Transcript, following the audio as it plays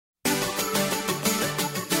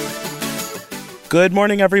Good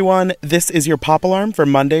morning, everyone. This is your Pop Alarm for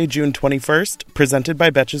Monday, June 21st, presented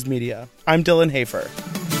by Betches Media. I'm Dylan Hafer.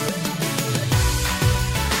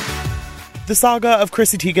 The saga of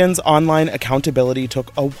Chrissy Teigen's online accountability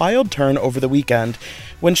took a wild turn over the weekend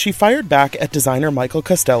when she fired back at designer Michael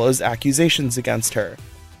Costello's accusations against her.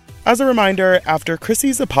 As a reminder, after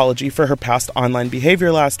Chrissy's apology for her past online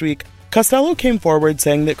behavior last week, Costello came forward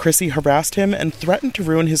saying that Chrissy harassed him and threatened to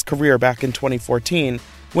ruin his career back in 2014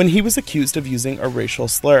 when he was accused of using a racial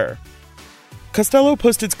slur. Costello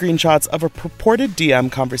posted screenshots of a purported DM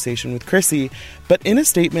conversation with Chrissy, but in a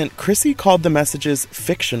statement, Chrissy called the messages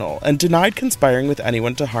fictional and denied conspiring with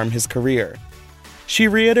anyone to harm his career. She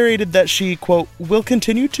reiterated that she, quote, will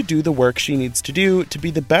continue to do the work she needs to do to be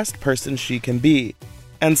the best person she can be,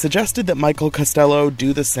 and suggested that Michael Costello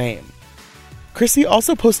do the same. Chrissy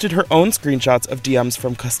also posted her own screenshots of DMs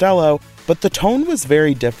from Costello, but the tone was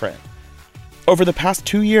very different. Over the past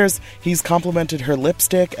 2 years, he's complimented her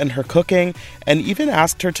lipstick and her cooking, and even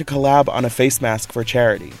asked her to collab on a face mask for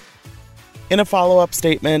charity. In a follow-up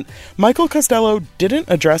statement, Michael Costello didn't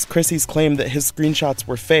address Chrissy's claim that his screenshots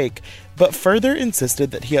were fake, but further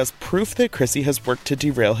insisted that he has proof that Chrissy has worked to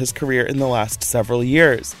derail his career in the last several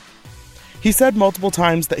years. He said multiple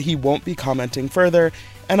times that he won't be commenting further,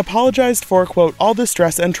 and apologized for, quote, all the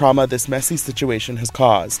stress and trauma this messy situation has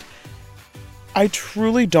caused. I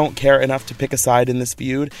truly don't care enough to pick a side in this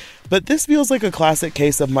feud, but this feels like a classic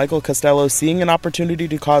case of Michael Costello seeing an opportunity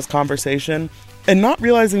to cause conversation and not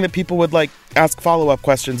realizing that people would, ask follow-up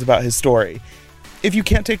questions about his story. If you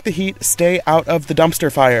can't take the heat, stay out of the dumpster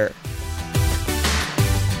fire.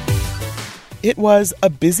 It was a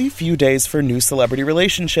busy few days for new celebrity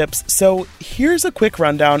relationships, so here's a quick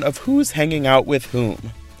rundown of who's hanging out with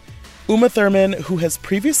whom. Uma Thurman, who has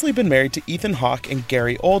previously been married to Ethan Hawke and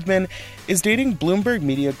Gary Oldman, is dating Bloomberg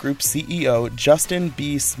Media Group CEO Justin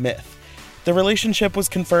B. Smith. The relationship was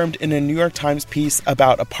confirmed in a New York Times piece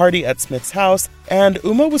about a party at Smith's house, and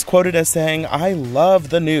Uma was quoted as saying, I love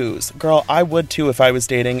the news. Girl, I would too if I was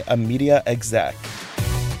dating a media exec.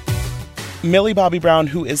 Millie Bobby Brown,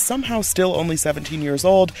 who is somehow still only 17 years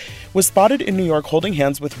old, was spotted in New York holding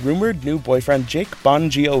hands with rumored new boyfriend Jake Bon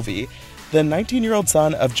Jovi, the 19-year-old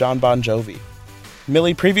son of John Bon Jovi.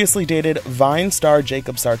 Millie previously dated Vine star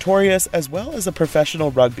Jacob Sartorius, as well as a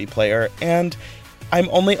professional rugby player, and I'm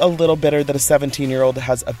only a little bitter that a 17-year-old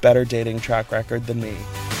has a better dating track record than me.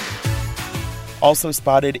 Also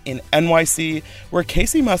spotted in NYC were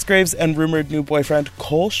Casey Musgraves and rumored new boyfriend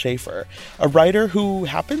Cole Schaefer, a writer who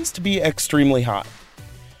happens to be extremely hot.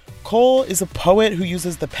 Cole is a poet who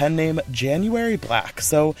uses the pen name January Black,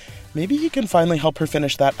 so maybe he can finally help her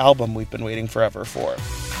finish that album we've been waiting forever for.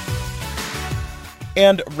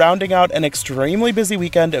 And rounding out an extremely busy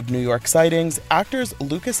weekend of New York sightings, actors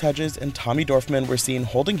Lucas Hedges and Tommy Dorfman were seen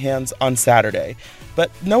holding hands on Saturday, but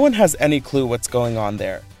no one has any clue what's going on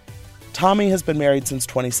there. Tommy has been married since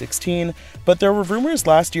 2016, but there were rumors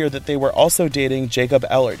last year that they were also dating Jacob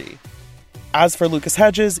Elordi. As for Lucas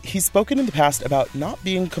Hedges, he's spoken in the past about not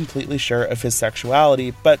being completely sure of his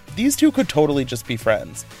sexuality, but these two could totally just be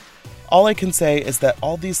friends. All I can say is that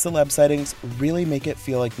all these celeb sightings really make it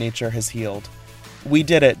feel like nature has healed. We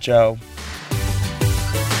did it, Joe.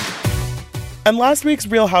 And last week's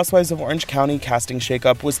Real Housewives of Orange County casting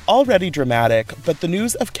shakeup was already dramatic, but the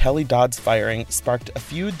news of Kelly Dodd's firing sparked a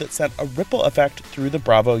feud that sent a ripple effect through the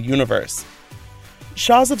Bravo universe.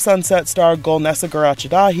 Shahs of Sunset star Golnesa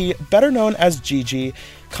Garachadahi, better known as Gigi,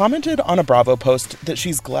 commented on a Bravo post that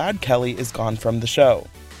she's glad Kelly is gone from the show.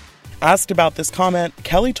 Asked about this comment,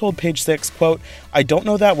 Kelly told Page Six, quote, I don't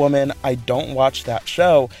know that woman, I don't watch that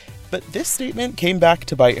show, but this statement came back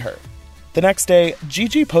to bite her. The next day,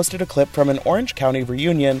 Gigi posted a clip from an Orange County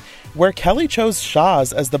reunion where Kelly chose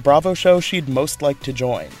Shahs as the Bravo show she'd most like to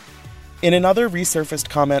join. In another resurfaced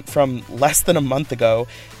comment from less than a month ago,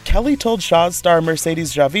 Kelly told Shahs star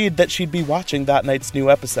Mercedes Javid that she'd be watching that night's new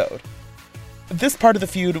episode. This part of the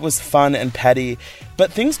feud was fun and petty,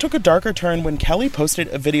 but things took a darker turn when Kelly posted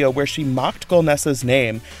a video where she mocked Golnesa's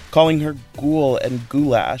name, calling her ghoul and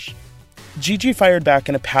goulash. Gigi fired back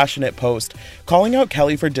in a passionate post, calling out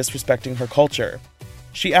Kelly for disrespecting her culture.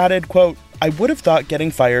 She added, quote, I would have thought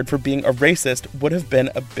getting fired for being a racist would have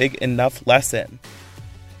been a big enough lesson.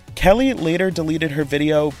 Kelly later deleted her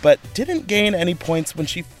video, but didn't gain any points when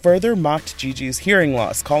she further mocked Gigi's hearing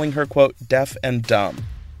loss, calling her, quote, deaf and dumb.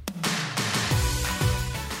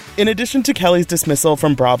 In addition to Kelly's dismissal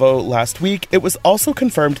from Bravo last week, it was also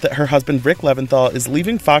confirmed that her husband Rick Leventhal is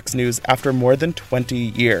leaving Fox News after more than 20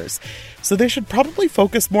 years. So they should probably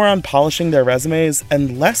focus more on polishing their resumes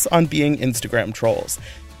and less on being Instagram trolls.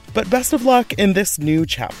 But best of luck in this new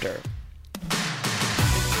chapter.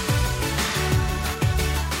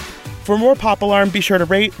 For more Pop Alarm, be sure to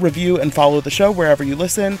rate, review, and follow the show wherever you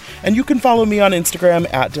listen, and you can follow me on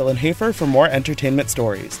Instagram at Dylan Hafer for more entertainment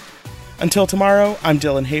stories. Until tomorrow, I'm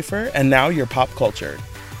Dylan Hafer, and now you're pop cultured.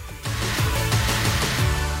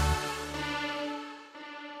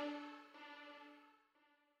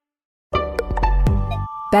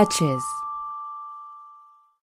 Betches.